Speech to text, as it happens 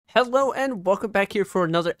Hello and welcome back here for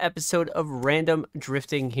another episode of Random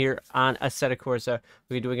Drifting here on Assetto Corsa.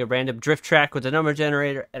 We're doing a random drift track with a number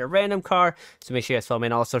generator and a random car. So make sure you guys follow me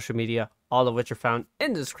on all social media, all of which are found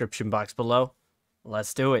in the description box below.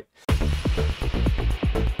 Let's do it.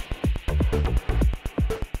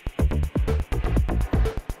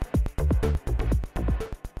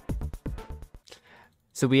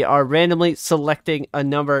 So we are randomly selecting a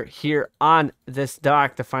number here on this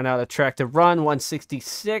dock to find out a track to run,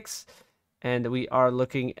 166. And we are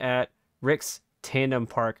looking at Rick's Tandem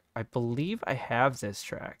Park. I believe I have this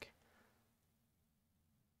track.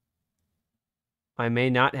 I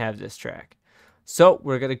may not have this track. So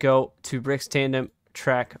we're going to go to Rick's Tandem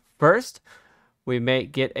track first. We may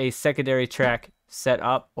get a secondary track set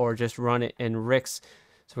up or just run it in Rick's.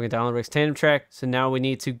 So we're going to download Rick's Tandem track. So now we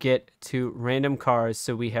need to get to random cars.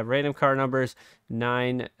 So we have random car numbers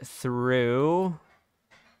 9 through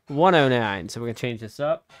 109. So we're going to change this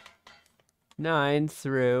up. 9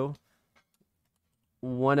 through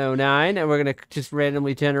 109. And we're going to just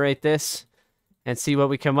randomly generate this and see what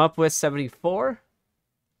we come up with. 74.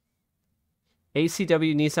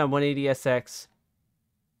 ACW Nissan 180SX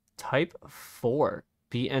Type 4.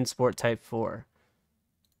 BN Sport Type 4.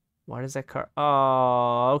 Why does that car...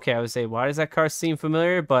 Oh, okay. I would say, why does that car seem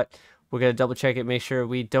familiar? But we're going to double check it, make sure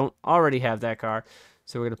we don't already have that car.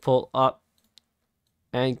 So we're going to pull up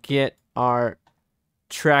and get our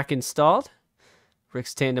track installed.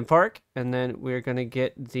 Rick's Tandem Park. And then we're going to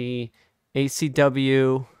get the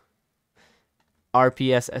ACW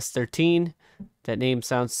RPS S13. That name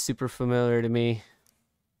sounds super familiar to me.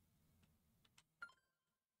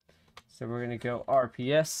 So we're going to go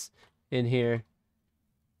RPS in here.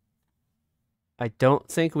 I don't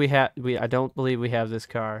think we have, I don't believe we have this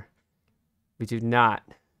car. We do not.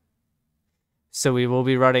 So we will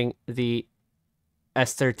be running the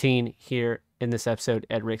S13 here in this episode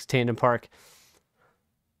at Rick's Tandem Park.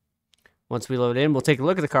 Once we load in, we'll take a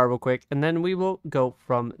look at the car real quick, and then we will go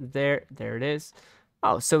from there. There it is.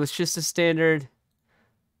 Oh, so it's just a standard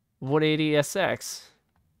 180SX.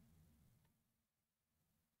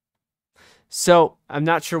 So I'm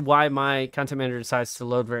not sure why my content manager decides to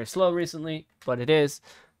load very slow recently, but it is.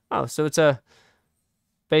 Oh, so it's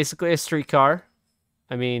basically a street car.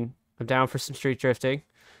 I mean, I'm down for some street drifting.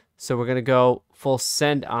 So we're going to go full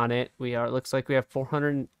send on it. It looks like we have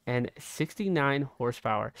 469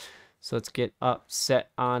 horsepower. So let's get up set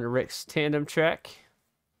on Rick's Tandem track.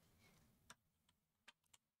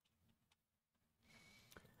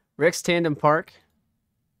 Rick's Tandem Park.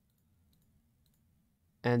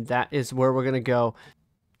 And that is where we're going to go.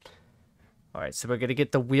 All right, so we're going to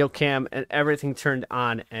get the wheel cam and everything turned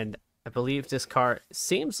on. And I believe this car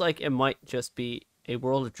seems like it might just be a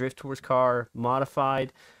World of Drift Tours car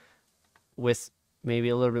modified with maybe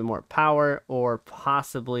a little bit more power or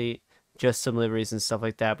possibly just some liveries and stuff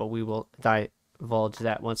like that. But we will divulge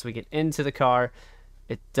that once we get into the car.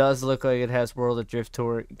 It does look like it has World of Drift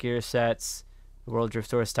Tour gear sets, World of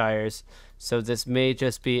Drift Tours tires. So this may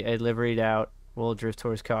just be a liveried out World Drift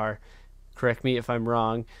Tours car. Correct me if I'm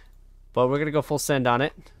wrong, but we're gonna go full send on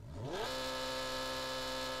it.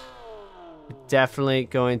 Definitely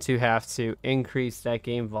going to have to increase that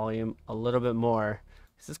game volume a little bit more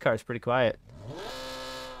because this car is pretty quiet.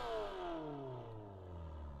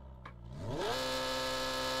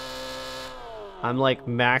 I'm like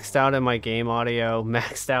maxed out in my game audio,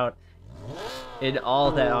 maxed out in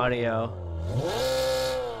all that audio.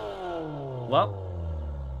 Well,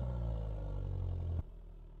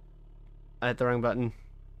 I hit the wrong button.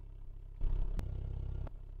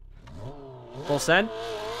 Full send.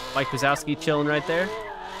 Mike Wazowski chilling right there.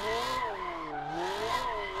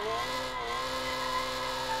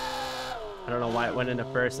 I don't know why it went into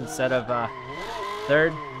first instead of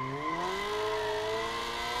third.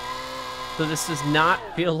 So this does not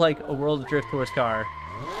feel like a World of Drift Tours car.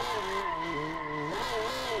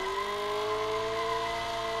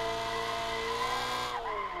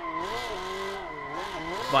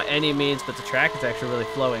 By any means, but the track is actually really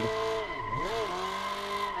flowing.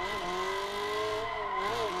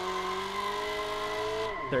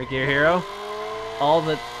 Third gear hero. All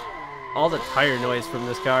the tire noise from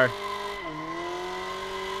this car.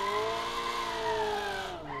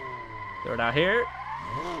 Throw it out here.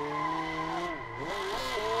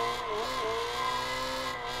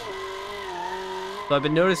 So I've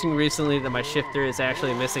been noticing recently that my shifter is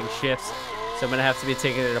actually missing shifts, so I'm gonna have to be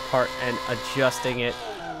taking it apart and adjusting it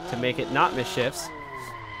to make it not miss shifts.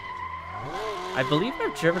 I believe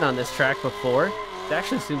I've driven on this track before. It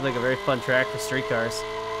actually seems like a very fun track for street cars.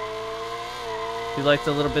 If you like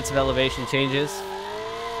the little bits of elevation changes,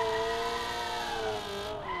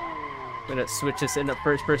 gonna switch this into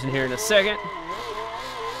first person here in a second.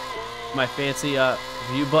 My fancy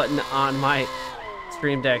view button on my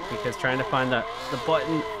Stream Deck, because trying to find the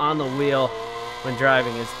button on the wheel when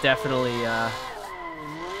driving is definitely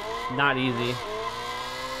not easy.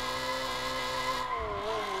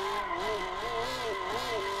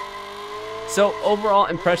 So overall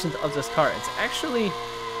impressions of this car, it's actually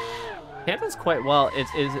handles quite well. It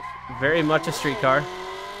is very much a street car,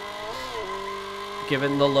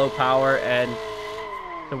 given the low power and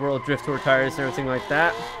the World Drift Tour tires and everything like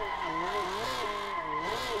that.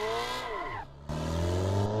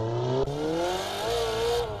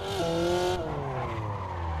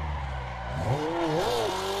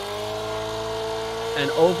 And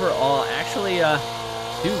overall, actually,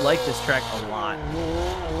 do like this track a lot.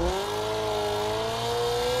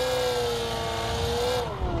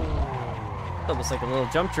 Almost like a little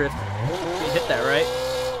jump drift. You hit that right.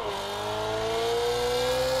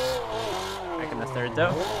 Back in the third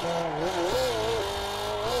though.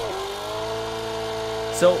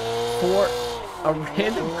 So for a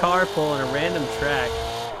random car pull and a random track,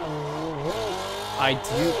 I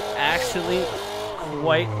do actually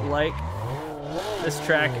quite like this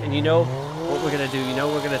track. And you know what we're gonna do? You know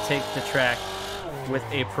we're gonna take the track with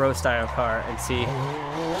a pro style car and see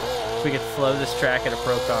if we can flow this track in a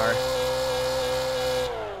pro car.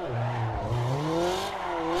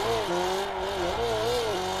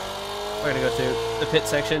 We're gonna go through the pit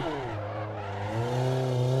section.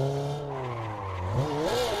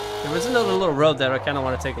 There was another little road that I kind of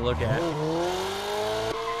want to take a look at.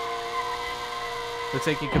 Looks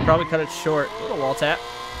like you could probably cut it short. A little wall tap.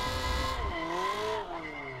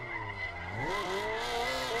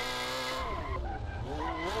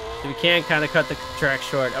 So we can kind of cut the track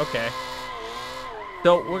short. Okay.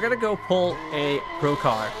 So we're gonna go pull a pro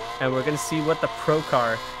car, and we're gonna see what the pro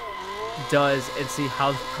car does and see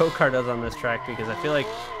how the pro car does on this track, because I feel like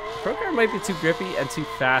the pro car might be too grippy and too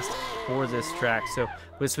fast for this track. So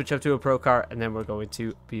we'll switch up to a pro car and then we're going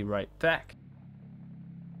to be right back.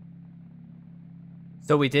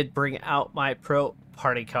 So we did bring out my pro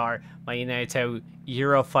party car, my United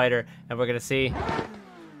Eurofighter, and we're gonna see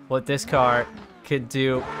what this car could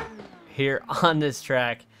do here on this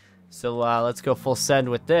track. So let's go full send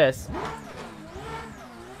with this.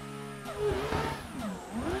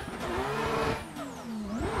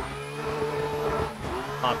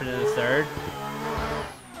 Hop into the third.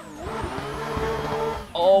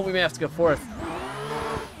 Oh, we may have to go fourth.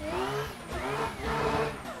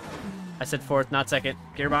 I said fourth, not second.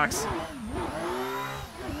 Gearbox.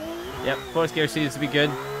 Yep, fourth gear seems to be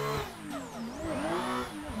good.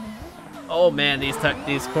 Oh man,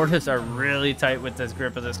 these corners are really tight with this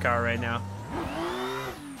grip of this car right now.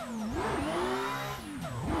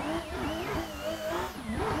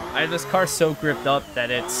 I have this car so gripped up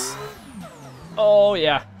that it's... Oh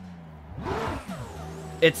yeah.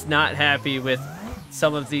 It's not happy with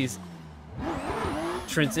some of these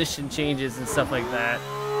transition changes and stuff like that.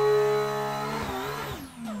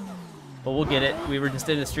 But we'll get it. We were just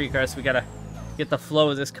in a street car, so we gotta get the flow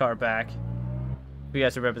of this car back. You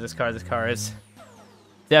guys remember this car. This car is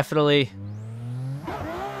definitely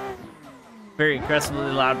very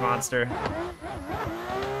aggressively loud monster.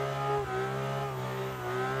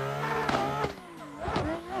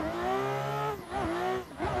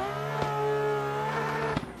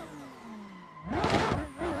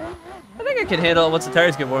 I think I can handle it once the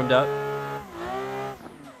tires get warmed up.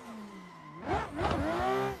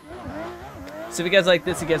 So if you guys like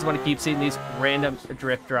this, you guys want to keep seeing these random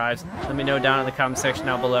drift drives, let me know down in the comment section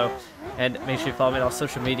down below. And make sure you follow me on all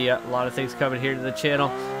social media. A lot of things coming here to the channel.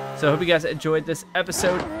 So I hope you guys enjoyed this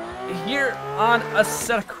episode here on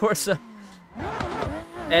Assetto Corsa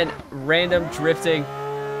and random drifting.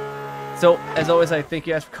 So as always, I thank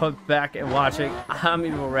you guys for coming back and watching. I'm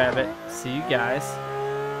EvlRabbit. See you guys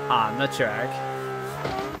on the track.